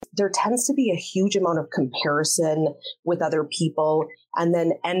there tends to be a huge amount of comparison with other people and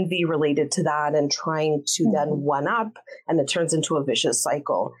then envy related to that and trying to then one up, and it turns into a vicious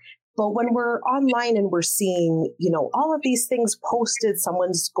cycle. But when we're online and we're seeing, all of these things posted,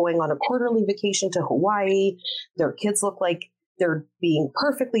 someone's going on a quarterly vacation to Hawaii, their kids look like they're being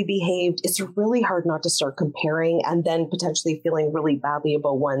perfectly behaved, it's really hard not to start comparing and then potentially feeling really badly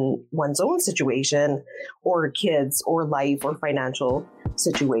about one's own situation or kids or life or financial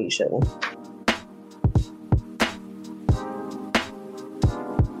situation.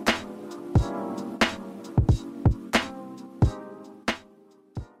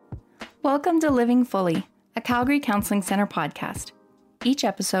 Welcome to Living Fully, a Calgary Counseling Centre podcast. Each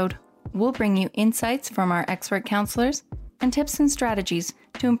episode, we'll bring you insights from our expert counselors and tips and strategies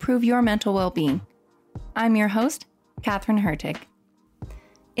to improve your mental well-being. I'm your host, Catherine Hertig.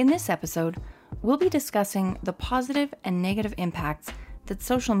 In this episode, we'll be discussing the positive and negative impacts that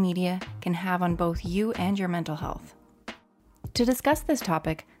social media can have on both you and your mental health. To discuss this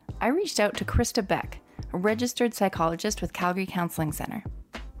topic, I reached out to Krista Beck, a registered psychologist with Calgary Counseling Centre.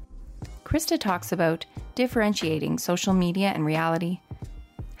 Krista talks about differentiating social media and reality,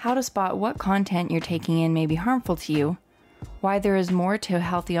 how to spot what content you're taking in may be harmful to you, why there is more to a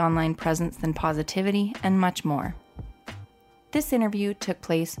healthy online presence than positivity, and much more. This interview took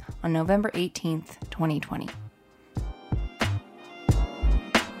place on November 18th, 2020.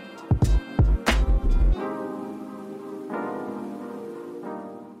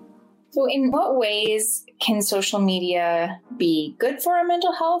 So in what ways can social media be good for our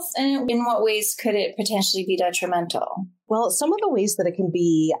mental health, and in what ways could it potentially be detrimental? Well, some of the ways that it can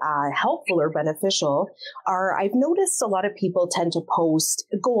be helpful or beneficial are, I've noticed a lot of people tend to post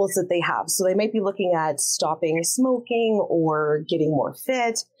goals that they have. So they might be looking at stopping smoking or getting more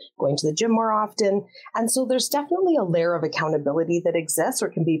fit, going to the gym more often. And so there's definitely a layer of accountability that exists or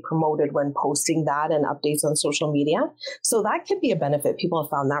can be promoted when posting that and updates on social media. So that can be a benefit. People have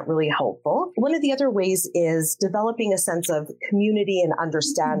found that really helpful. One of the other ways is developing a sense of community and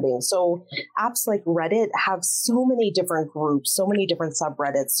understanding. So apps like Reddit have so many different groups, so many different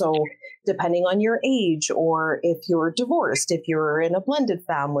subreddits. So depending on your age, or if you're divorced, if you're in a blended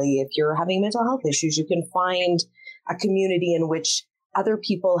family, if you're having mental health issues, you can find a community in which other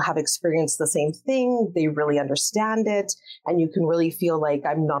people have experienced the same thing. They really understand it. And you can really feel like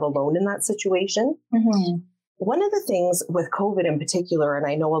I'm not alone in that situation. Mm-hmm. One of the things with COVID in particular, and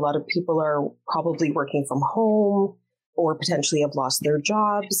I know a lot of people are probably working from home, or potentially have lost their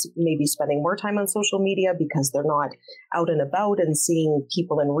jobs, maybe spending more time on social media because they're not out and about and seeing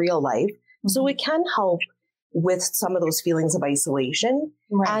people in real life. Mm-hmm. So it can help with some of those feelings of isolation,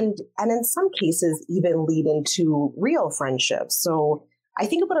 right. And in some cases even lead into real friendships. So I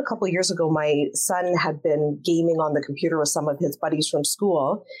think about a couple of years ago, my son had been gaming on the computer with some of his buddies from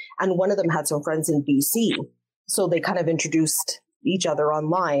school, and one of them had some friends in BC. So they kind of introduced each other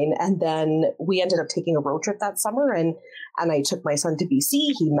online. And then we ended up taking a road trip that summer, and I took my son to BC.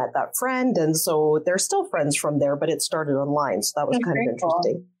 He met that friend. And so they're still friends from there, but it started online. So that was kind of interesting.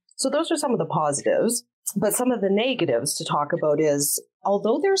 Cool. So those are some of the positives. But some of the negatives to talk about is,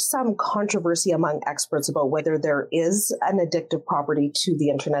 although there's some controversy among experts about whether there is an addictive property to the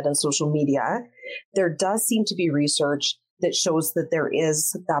internet and social media, there does seem to be research that shows that there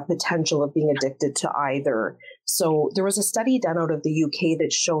is that potential of being addicted to either. So there was a study done out of the UK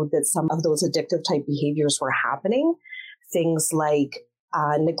that showed that some of those addictive type behaviors were happening. Things like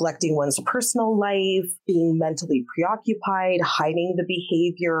neglecting one's personal life, being mentally preoccupied, hiding the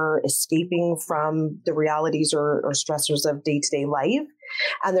behavior, escaping from the realities or stressors of day-to-day life.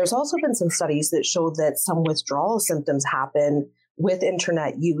 And there's also been some studies that show that some withdrawal symptoms happen with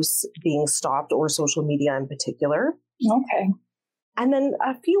internet use being stopped, or social media in particular. Okay. And then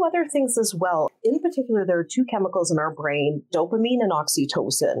a few other things as well. In particular, there are two chemicals in our brain, dopamine and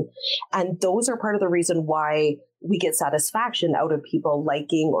oxytocin. And those are part of the reason why we get satisfaction out of people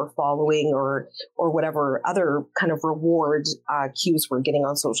liking or following or whatever other kind of reward cues we're getting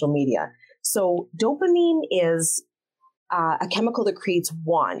on social media. So dopamine is a chemical that creates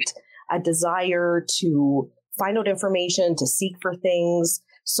want, a desire to find out information, to seek for things.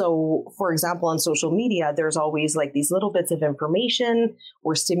 So, for example, on social media, there's always like these little bits of information.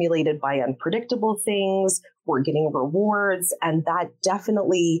 We're stimulated by unpredictable things. We're getting rewards. And that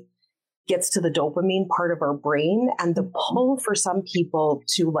definitely gets to the dopamine part of our brain. And the pull for some people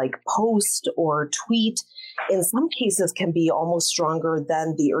to like post or tweet in some cases can be almost stronger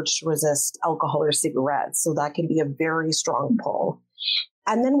than the urge to resist alcohol or cigarettes. So that can be a very strong pull.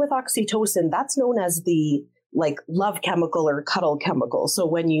 And then with oxytocin, that's known as the like love chemical or cuddle chemical. So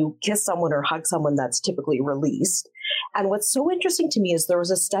when you kiss someone or hug someone, that's typically released. And what's so interesting to me is there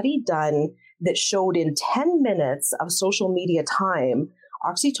was a study done that showed in 10 minutes of social media time,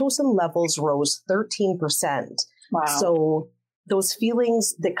 oxytocin levels rose 13%. Wow. So those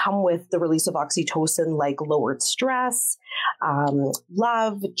feelings that come with the release of oxytocin, like lowered stress,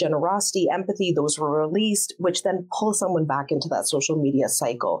 love, generosity, empathy, those were released, which then pull someone back into that social media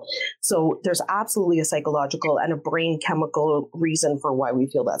cycle. So there's absolutely a psychological and a brain chemical reason for why we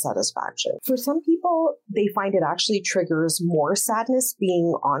feel that satisfaction. For some people, they find it actually triggers more sadness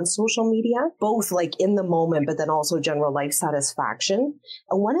being on social media, both like in the moment, but then also general life satisfaction.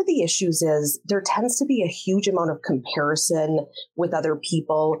 And one of the issues is there tends to be a huge amount of comparison with other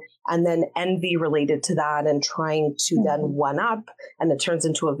people, and then envy related to that, and trying to then one up, and it turns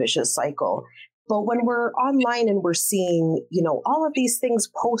into a vicious cycle. But when we're online and we're seeing, all of these things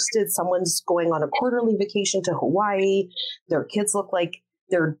posted, someone's going on a quarterly vacation to Hawaii, their kids look like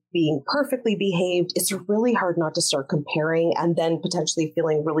they're being perfectly behaved, it's really hard not to start comparing and then potentially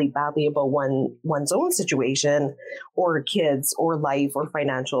feeling really badly about one's own situation or kids or life or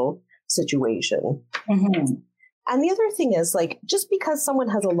financial situation. Mm-hmm. And the other thing is, like, just because someone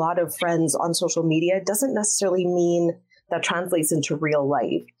has a lot of friends on social media doesn't necessarily mean that translates into real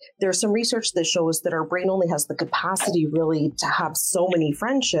life. There's some research that shows that our brain only has the capacity really to have so many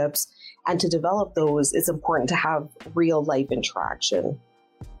friendships, and to develop those, it's important to have real life interaction.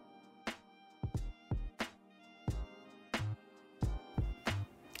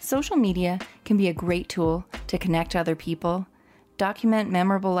 Social media can be a great tool to connect to other people, document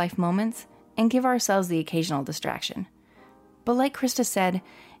memorable life moments, and give ourselves the occasional distraction. But like Krista said,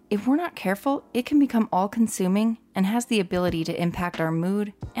 if we're not careful, it can become all-consuming and has the ability to impact our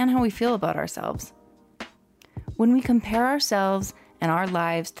mood and how we feel about ourselves. When we compare ourselves and our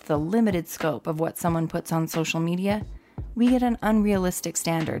lives to the limited scope of what someone puts on social media, we get an unrealistic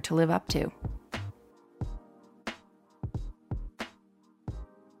standard to live up to.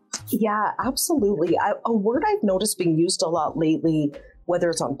 Yeah, absolutely. A word I've noticed being used a lot lately, whether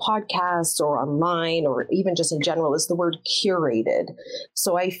it's on podcasts or online or even just in general, is the word curated.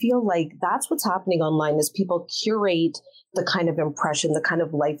 So I feel like that's what's happening online, is people curate the kind of impression, the kind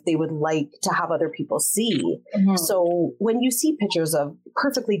of life they would like to have other people see. Mm-hmm. So when you see pictures of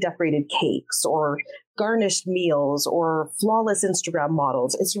perfectly decorated cakes or garnished meals or flawless Instagram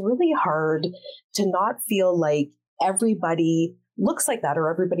models, it's really hard to not feel like everybody looks like that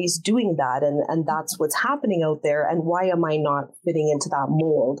or everybody's doing that, and that's what's happening out there, and why am I not fitting into that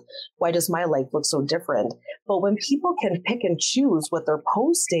mold? Why does my life look so different? But when people can pick and choose what they're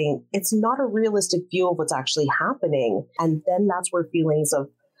posting, it's not a realistic view of what's actually happening, and then that's where feelings of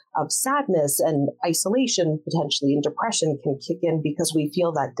sadness and isolation potentially and depression can kick in, because we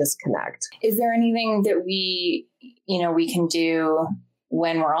feel that disconnect. Is there anything that we can do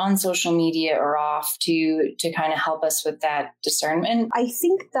when we're on social media or off to kind of help us with that discernment? I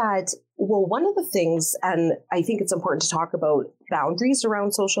think that, well, one of the things, and I think it's important to talk about boundaries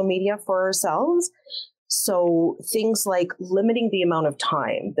around social media for ourselves. So things like limiting the amount of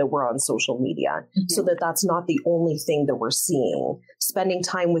time that we're on social media, mm-hmm. so that that's not the only thing that we're seeing. Spending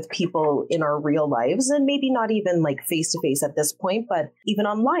time with people in our real lives, and maybe not even like face to face at this point, but even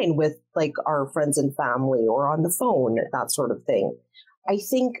online with like our friends and family or on the phone, that sort of thing. I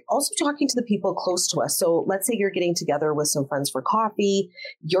think also talking to the people close to us. So let's say you're getting together with some friends for coffee.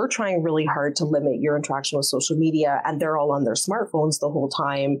 You're trying really hard to limit your interaction with social media, and they're all on their smartphones the whole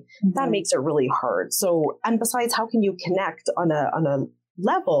time. Mm-hmm. That makes it really hard. So, and besides, how can you connect on a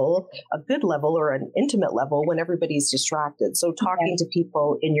level, a good level or an intimate level, when everybody's distracted? So talking to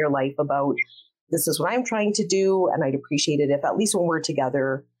people in your life about, this is what I'm trying to do, and I'd appreciate it if at least when we're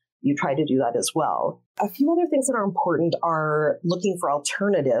together, you try to do that as well. A few other things that are important are looking for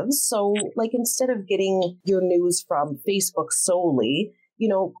alternatives. So like, instead of getting your news from Facebook solely,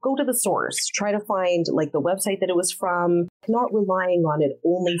 go to the source, try to find like the website that it was from, not relying on it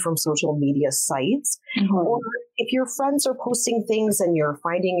only from social media sites. Mm-hmm. Or if your friends are posting things and you're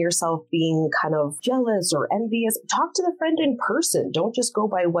finding yourself being kind of jealous or envious, talk to the friend in person. Don't just go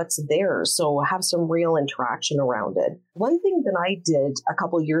by what's there. So have some real interaction around it. One thing that I did a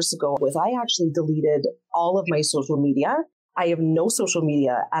couple of years ago was I actually deleted all of my social media. I have no social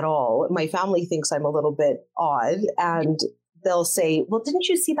media at all. My family thinks I'm a little bit odd, and they'll say, well, didn't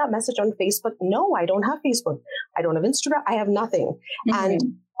you see that message on Facebook? No, I don't have Facebook. I don't have Instagram. I have nothing. Mm-hmm. And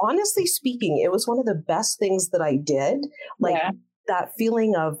honestly speaking, it was one of the best things that I did. That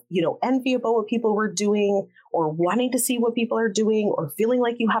feeling of, envy about what people were doing, or wanting to see what people are doing, or feeling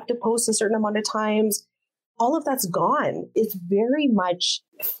like you have to post a certain amount of times. All of that's gone. It's very much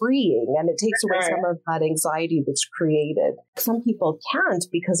freeing, and it takes away some of that anxiety that's created. Some people can't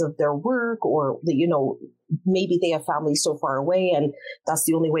because of their work or, maybe they have family so far away and that's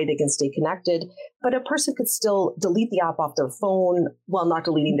the only way they can stay connected. But a person could still delete the app off their phone while not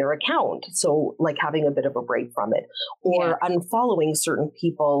deleting their account. So like having a bit of a break from it, or unfollowing certain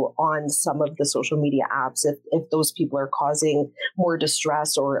people on some of the social media apps if those people are causing more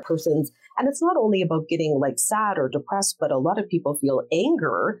distress or persons. And it's not only about getting like sad or depressed, but a lot of people feel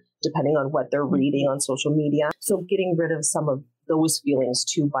anger depending on what they're reading on social media. So getting rid of some of those feelings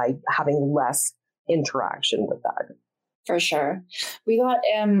too by having less interaction with that. For sure. We got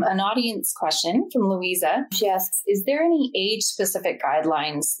an audience question from Louisa. She asks, is there any age-specific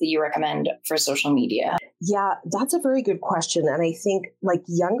guidelines that you recommend for social media? Yeah, that's a very good question. And I think like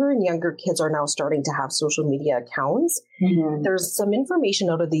younger and younger kids are now starting to have social media accounts. Mm-hmm. There's some information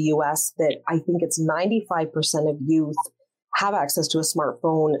out of the US that I think it's 95% of youth have access to a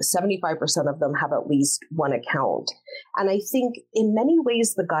smartphone. 75% of them have at least one account. And I think in many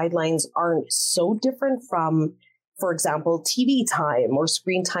ways, the guidelines aren't so different from, for example, TV time or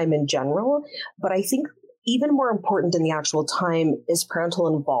screen time in general. But I think even more important than the actual time is parental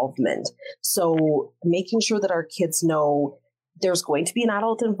involvement. So making sure that our kids know there's going to be an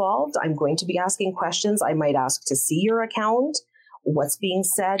adult involved. I'm going to be asking questions. I might ask to see your account, what's being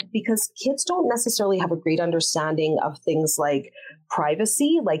said, because kids don't necessarily have a great understanding of things like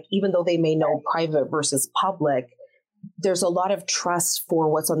privacy. Like even though they may know private versus public, there's a lot of trust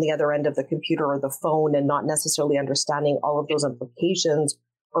for what's on the other end of the computer or the phone and not necessarily understanding all of those implications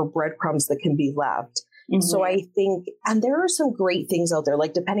or breadcrumbs that can be left. Mm-hmm. So I think, and there are some great things out there,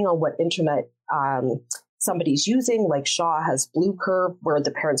 like depending on what internet somebody's using, like Shaw has Blue Curve, where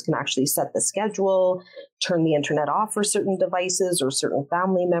the parents can actually set the schedule, turn the internet off for certain devices or certain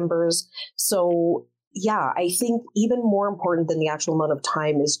family members. So yeah, I think even more important than the actual amount of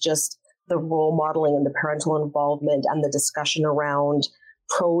time is just the role modeling and the parental involvement and the discussion around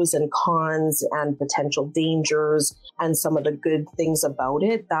pros and cons and potential dangers and some of the good things about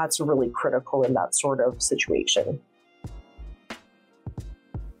it. That's really critical in that sort of situation.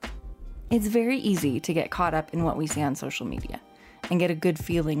 It's very easy to get caught up in what we see on social media and get a good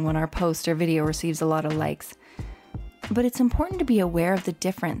feeling when our post or video receives a lot of likes. But it's important to be aware of the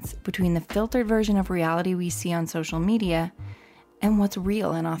difference between the filtered version of reality we see on social media and what's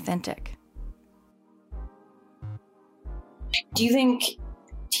real and authentic. Do you think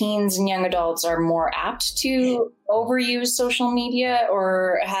teens and young adults are more apt to overuse social media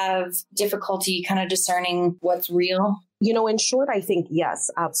or have difficulty kind of discerning what's real? You know, in short, I think yes,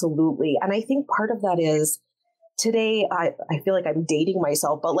 absolutely. And I think part of that is today, I feel like I'm dating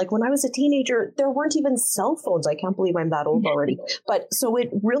myself, but like when I was a teenager, there weren't even cell phones. I can't believe I'm that old already. But so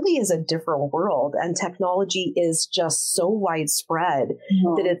it really is a different world, and technology is just so widespread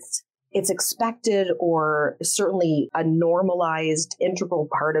that it's expected or certainly a normalized integral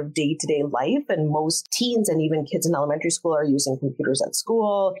part of day-to-day life. And most teens and even kids in elementary school are using computers at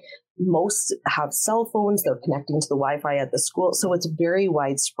school. Most have cell phones. They're connecting to the Wi-Fi at the school. So it's very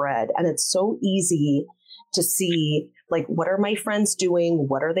widespread, and it's so easy to see, like, what are my friends doing?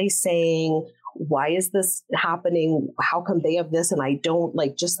 What are they saying? Why is this happening? How come they have this and I don't?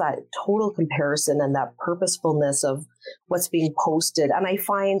 Like, just that total comparison and that purposefulness of what's being posted. And I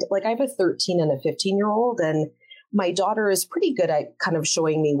find, like, I have a 13 and a 15-year-old, and my daughter is pretty good at kind of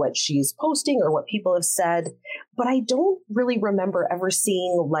showing me what she's posting or what people have said. But I don't really remember ever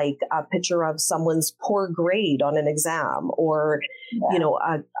seeing like a picture of someone's poor grade on an exam or, you know,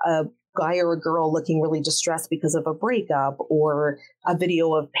 a guy or a girl looking really distressed because of a breakup, or a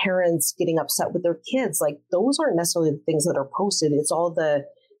video of parents getting upset with their kids. Like, those aren't necessarily the things that are posted. It's all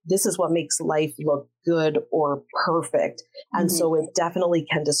this is what makes life look good or perfect. And so it definitely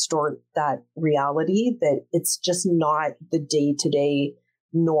can distort that reality, that it's just not the day-to-day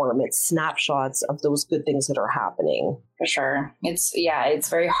norm. It's snapshots of those good things that are happening. For sure. It's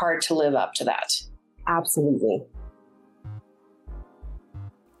very hard to live up to that. Absolutely.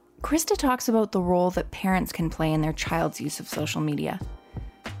 Krista talks about the role that parents can play in their child's use of social media.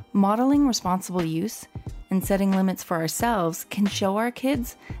 Modeling responsible use and setting limits for ourselves can show our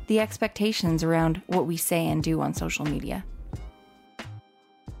kids the expectations around what we say and do on social media.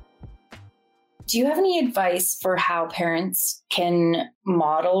 Do you have any advice for how parents can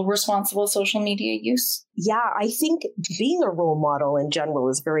model responsible social media use? Yeah, I think being a role model in general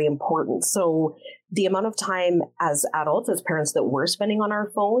is very important. So the amount of time as adults, as parents, that we're spending on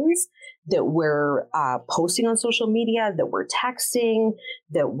our phones, that we're posting on social media, that we're texting,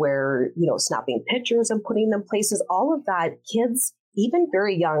 that we're, snapping pictures and putting them places, all of that, kids even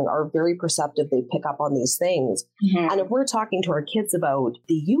very young, are very perceptive. They pick up on these things. And if we're talking to our kids about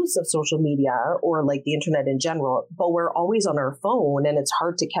the use of social media or like the internet in general, but we're always on our phone and it's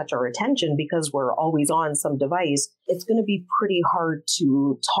hard to catch our attention because we're always on some device, it's going to be pretty hard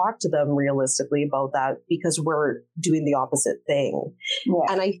to talk to them realistically about that because we're doing the opposite thing.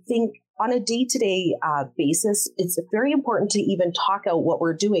 And I think on a day-to-day basis, it's very important to even talk out what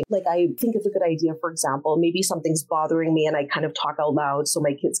we're doing. Like, I think it's a good idea, for example, maybe something's bothering me and I kind of talk out loud so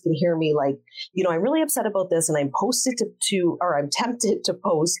my kids can hear me, like, you know, I'm really upset about this and I'm I'm tempted to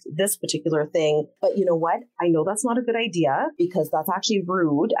post this particular thing. But you know what? I know that's not a good idea because that's actually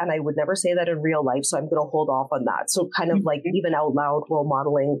rude and I would never say that in real life. So I'm going to hold off on that. So kind of like even out loud, role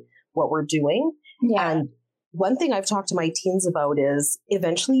modeling what we're doing. And one thing I've talked to my teens about is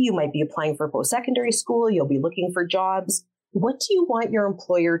eventually you might be applying for post-secondary school. You'll be looking for jobs. What do you want your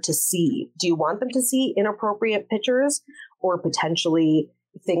employer to see? Do you want them to see inappropriate pictures or potentially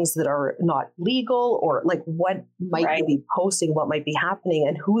things that are not legal, or like what might you be posting, what might be happening,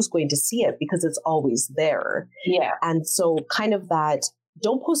 and who's going to see it because it's always there. And so kind of that,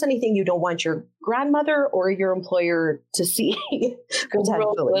 don't post anything you don't want your grandmother or your employer to see.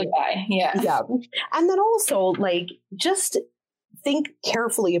 Potentially. And then also, like, just think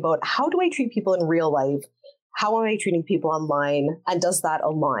carefully about, how do I treat people in real life? How am I treating people online? And does that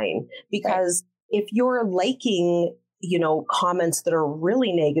align? Because if you're liking, you know, comments that are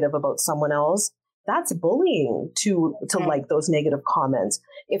really negative about someone else, that's bullying to like those negative comments.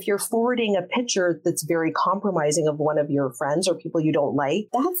 If you're forwarding a picture that's very compromising of one of your friends or people you don't like,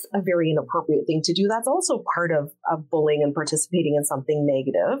 that's a very inappropriate thing to do. That's also part of bullying and participating in something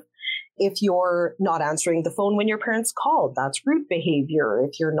negative. If you're not answering the phone when your parents called, that's rude behavior.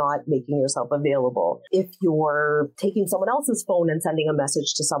 If you're not making yourself available, if you're taking someone else's phone and sending a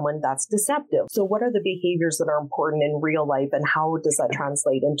message to someone, that's deceptive. So what are the behaviors that are important in real life, and how does that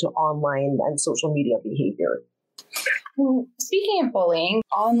translate into online and social media behavior? Speaking of bullying,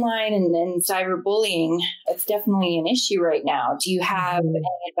 online and cyberbullying, it's definitely an issue right now. Do you have any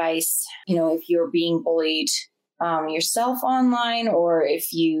advice, you know, if you're being bullied yourself online, or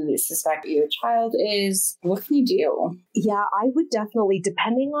if you suspect your child is, what can you do? Yeah, I would definitely,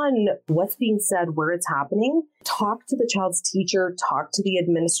 depending on what's being said, where it's happening, talk to the child's teacher, talk to the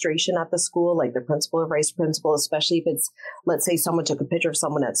administration at the school, like the principal or vice principal, especially if it's, let's say someone took a picture of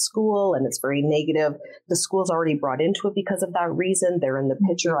someone at school and it's very negative. The school's already brought into it because of that reason. They're in the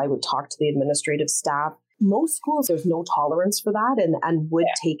picture. I would talk to the administrative staff. Most schools, there's no tolerance for that and would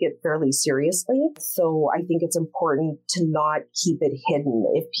take it fairly seriously. So I think it's important to not keep it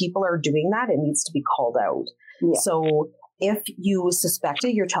hidden. If people are doing that, it needs to be called out. So if you suspect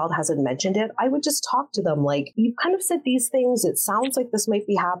it, your child hasn't mentioned it, I would just talk to them like, you've kind of said these things. It sounds like this might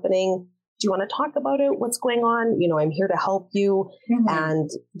be happening. Do you want to talk about it? What's going on? You know, I'm here to help you.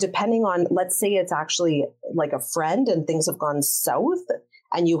 And depending on, let's say it's actually like a friend and things have gone south,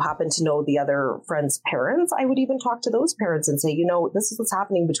 and you happen to know the other friend's parents, I would even talk to those parents and say, you know, this is what's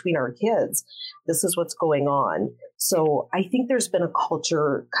happening between our kids. This is what's going on. So I think there's been a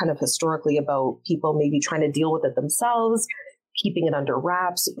culture kind of historically about people maybe trying to deal with it themselves, keeping it under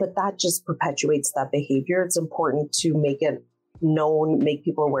wraps, but that just perpetuates that behavior. It's important to make it known, make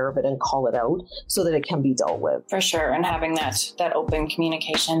people aware of it, and call it out so that it can be dealt with. For sure. And having that open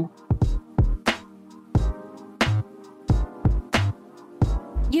communication.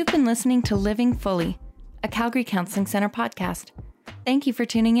 You've been listening to Living Fully, a Calgary Counseling Centre podcast. Thank you for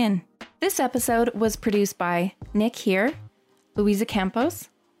tuning in. This episode was produced by Nick Here, Louisa Campos,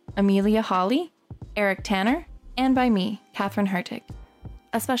 Amelia Hawley, Eric Tanner, and by me, Catherine Hartig.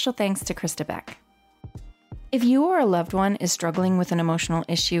 A special thanks to Krista Beck. If you or a loved one is struggling with an emotional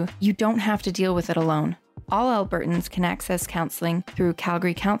issue, you don't have to deal with it alone. All Albertans can access counseling through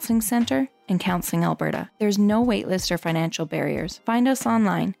Calgary Counseling Centre and Counseling Alberta. There's no waitlist or financial barriers. Find us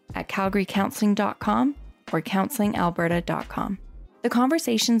online at calgarycounseling.com or counselingalberta.com. The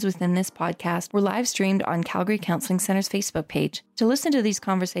conversations within this podcast were live streamed on Calgary Counseling Centre's Facebook page. To listen to these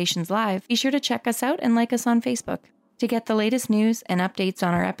conversations live, be sure to check us out and like us on Facebook. To get the latest news and updates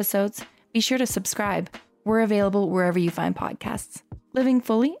on our episodes, be sure to subscribe. We're available wherever you find podcasts. Living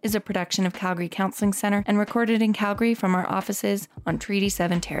Fully is a production of Calgary Counseling Centre and recorded in Calgary from our offices on Treaty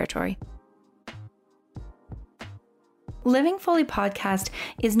 7 territory. Living Fully podcast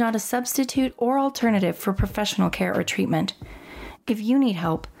is not a substitute or alternative for professional care or treatment. If you need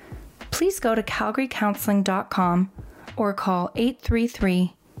help, please go to calgarycounseling.com or call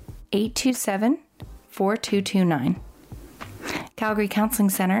 833-827-4229. Calgary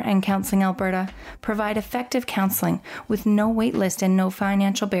Counseling Centre and Counseling Alberta provide effective counseling with no wait list and no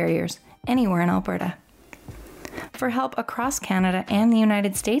financial barriers anywhere in Alberta. For help across Canada and the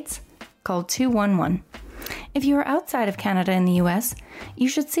United States, call 211. If you are outside of Canada and the US, you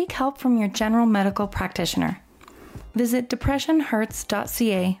should seek help from your general medical practitioner. Visit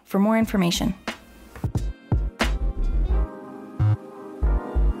depressionhurts.ca for more information.